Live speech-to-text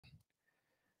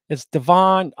It's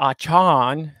Devon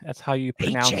Achane. That's how you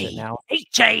pronounce it H-A, now.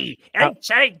 H-A, Uh,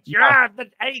 H-A, you're no, on the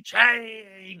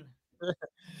A-Train.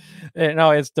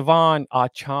 no, it's Devon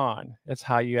Achane. That's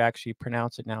how you actually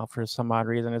pronounce it now. For some odd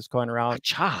reason, it's going around.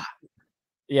 Acha,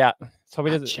 Yeah, so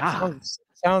it acha,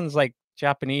 sounds like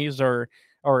Japanese or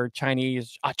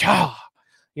Chinese. Acha,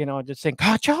 just saying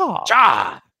kacha.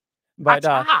 cha, But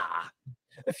acha.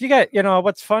 if you get,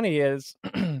 what's funny is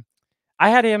I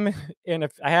had him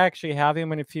I actually have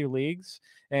him in a few leagues,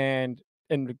 and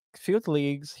in a few of the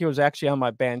leagues, he was actually on my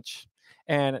bench,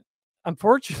 and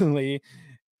unfortunately,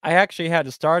 I actually had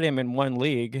to start him in one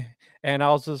league, and I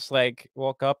was just like,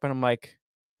 woke up and I'm like,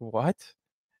 what?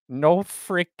 No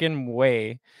freaking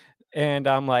way. And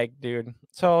I'm like, dude,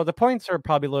 so the points are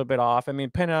probably a little bit off. I mean,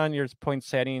 depending on your point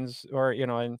settings or,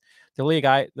 in the league,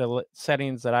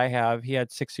 settings that I have, he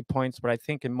had 60 points, but I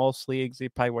think in most leagues, he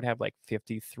probably would have like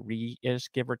 53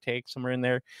 ish, give or take, somewhere in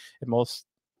there in most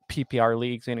PPR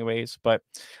leagues, anyways. But,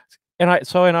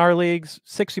 so in our leagues,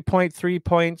 60.3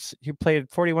 points. He played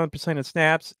 41% of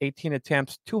snaps, 18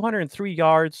 attempts, 203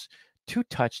 yards, 2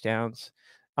 touchdowns,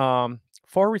 4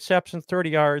 receptions, 30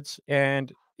 yards,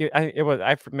 and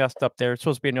I messed up there. It's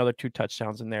supposed to be another 2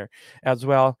 touchdowns in there as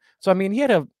well. So I mean, he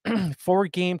had a 4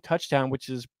 game touchdown, which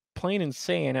is plain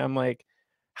insane. I'm like,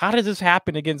 how did this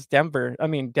happen against Denver? I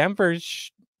mean, Denver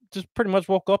just pretty much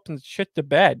woke up and shit the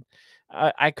bed.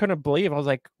 I couldn't believe. I was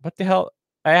like, what the hell?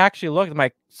 I actually looked. I'm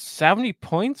like, 70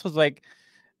 points was like,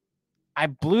 I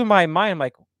blew my mind. I'm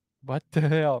like, what the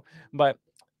hell? But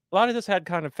a lot of this had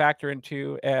kind of factor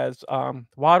into as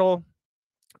Waddle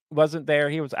wasn't there.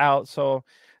 He was out, so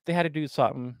they had to do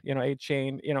something.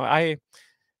 Achane.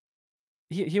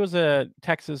 He was a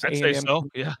Texas I'd say A&M. so.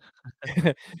 Yeah.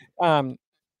 um,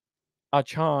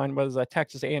 Achane was a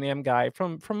Texas A&M guy.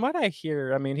 From what I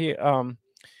hear, I mean,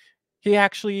 he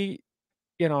actually,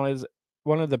 is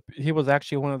he was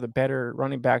actually one of the better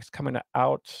running backs coming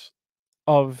out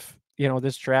of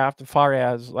this draft as far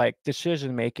as like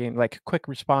decision making, like quick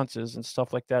responses and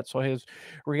stuff like that. So his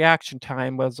reaction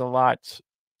time was a lot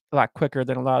quicker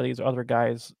than a lot of these other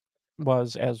guys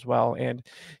was as well. And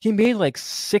he made like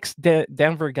 6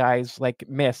 Denver guys like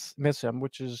miss him,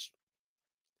 which is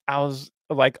I was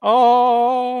like,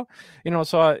 oh,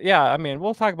 So yeah, I mean,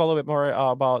 we'll talk about a little bit more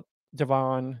about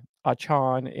Devon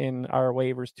Chan in our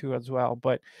waivers too as well.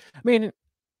 But I mean,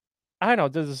 I don't know.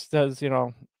 Does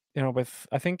with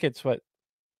I think it's what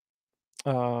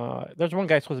there's one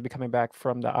guy supposed to be coming back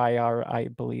from the IR, I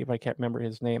believe. I can't remember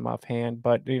his name offhand,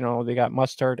 but they got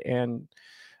Mustard and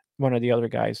one of the other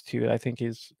guys too. I think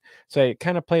he's so it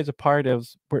kind of plays a part of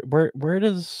where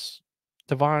does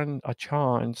Devon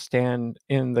Achane stand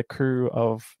in the crew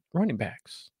of running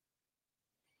backs?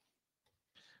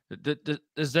 Does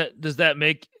that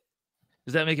make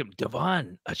him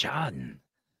Devon Achan?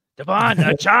 Devon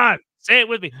Achan. Say it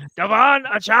with me. Devon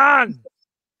Achan.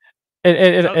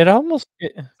 It almost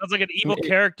Sounds like an evil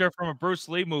character from a Bruce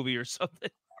Lee movie or something.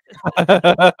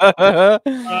 No,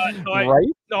 right?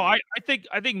 I think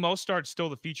Mostart's still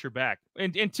the feature back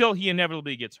until he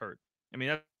inevitably gets hurt. I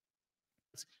mean,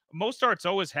 Mostart's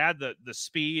always had the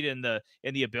speed and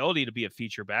the ability to be a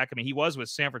feature back. I mean, he was with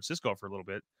San Francisco for a little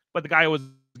bit, but the guy always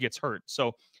gets hurt.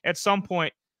 So at some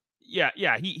point, yeah,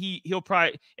 he'll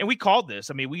probably. And we called this.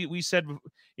 I mean, we said,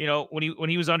 when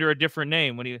he was under a different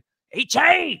name, when he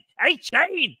Achane,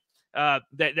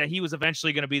 that he was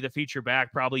eventually going to be the feature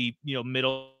back, probably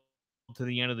middle to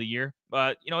the end of the year.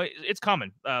 But it's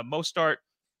coming. Mostart,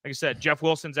 like I said, Jeff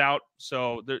Wilson's out,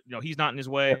 so he's not in his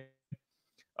way.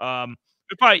 It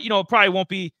probably won't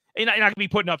be. You're not going to be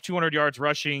putting up 200 yards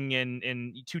rushing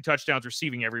and 2 touchdowns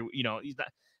receiving every. He's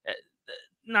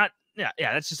not. Yeah.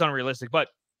 That's just unrealistic. But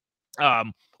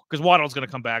because Waddle's going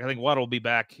to come back, I think Waddle will be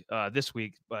back this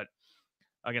week, but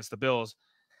against the Bills.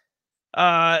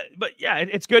 But yeah,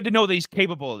 it's good to know that he's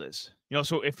capable of this.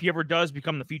 So if he ever does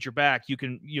become the feature back, you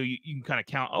can kind of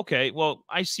count. Okay, well,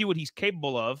 I see what he's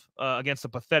capable of against a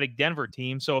pathetic Denver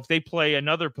team. So if they play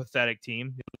another pathetic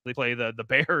team, they play the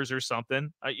Bears or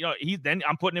something. Then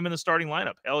I'm putting him in the starting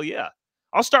lineup. Hell yeah,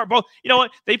 I'll start both. You know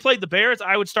what? They played the Bears.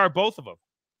 I would start both of them.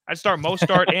 I'd start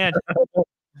Mostart and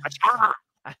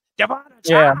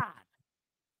Yeah.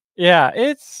 Yeah,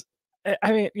 it's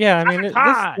I mean, yeah, I mean,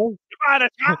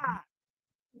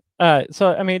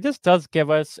 so I mean, this does give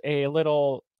us a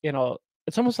little,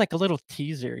 it's almost like a little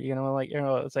teaser, like,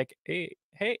 it's like, hey,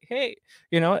 hey, hey,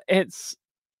 it's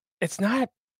not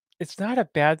a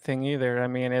bad thing either. I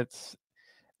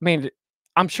mean,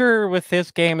 I'm sure with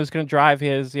this game is going to drive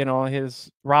his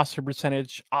roster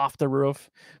percentage off the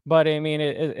roof, but I mean,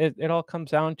 it all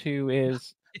comes down to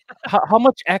is how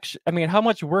much I mean, how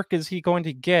much work is he going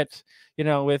to get,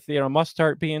 with,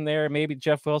 Mustard being there, maybe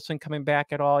Jeff Wilson coming back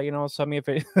at all, so I mean, if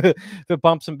it if it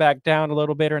bumps him back down a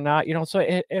little bit or not, so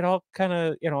it all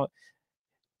kinda,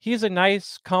 he's a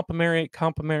nice complimentary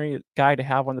guy to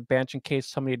have on the bench in case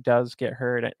somebody does get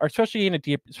hurt, or especially,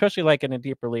 like, in a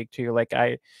deeper league too, like,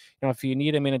 if you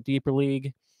need him in a deeper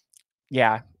league,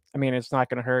 yeah, I mean, it's not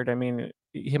gonna hurt, I mean,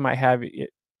 he might have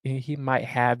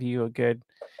you a good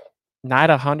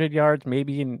not 100 yards,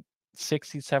 maybe in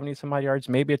 60, 70 some odd yards,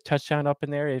 maybe a touchdown up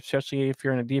in there, especially if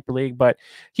you're in a deeper league, but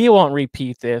he won't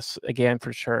repeat this again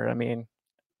for sure. I mean,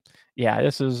 yeah,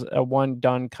 this is a one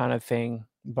done kind of thing,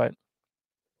 but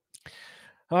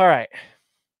all right.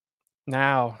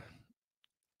 Now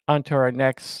onto our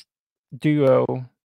next duo.